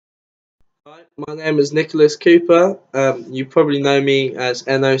Hi, my name is Nicholas Cooper. You probably know me as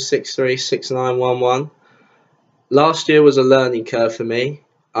NO636911. Last year was a learning curve for me.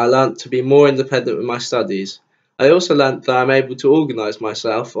 I learnt to be more independent with my studies. I also learnt that I'm able to organise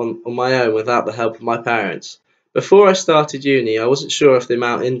myself on my own without the help of my parents. Before I started uni, I wasn't sure if the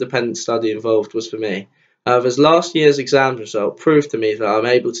amount of independent study involved was for me. However, as last year's exam result proved to me that I'm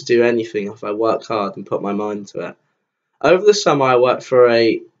able to do anything if I work hard and put my mind to it. Over the summer, I worked for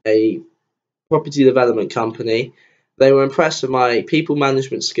a property development company. They were impressed with my people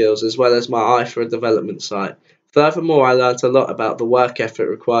management skills as well as my eye for a development site. Furthermore, I learnt a lot about the work effort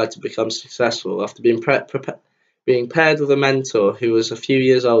required to become successful after being paired with a mentor who was a few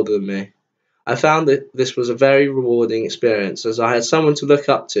years older than me. I found that this was a very rewarding experience as I had someone to look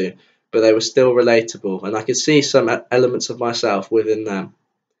up to, but they were still relatable and I could see some elements of myself within them.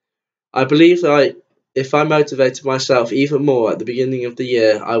 I believe that if I motivated myself even more at the beginning of the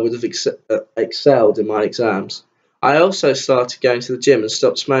year, I would have excelled in my exams. I also started going to the gym and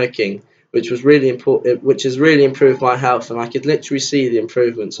stopped smoking, which was really important, which has really improved my health, and I could literally see the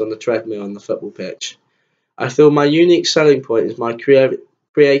improvements on the treadmill and the football pitch. I feel my unique selling point is my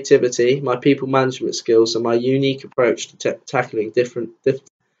creativity, my people management skills, and my unique approach to tackling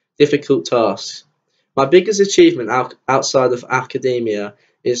difficult tasks. My biggest achievement outside of academia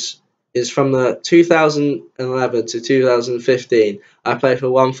is is from the 2011 to 2015. I played for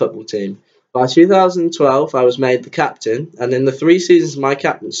one football team. By 2012, I was made the captain, and in the 3 seasons of my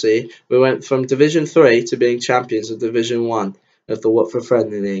captaincy, we went from Division 3 to being champions of Division 1 of the Watford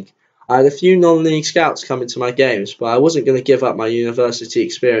Friendly League. I had a few non-league scouts come into my games, but I wasn't going to give up my university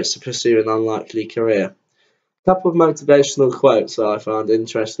experience to pursue an unlikely career. Couple of motivational quotes that I found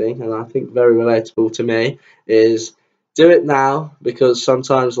interesting and I think very relatable to me is do it now because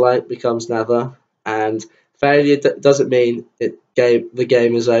sometimes late becomes never, and failure doesn't mean the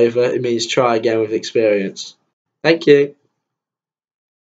game is over. It means try again with experience. Thank you.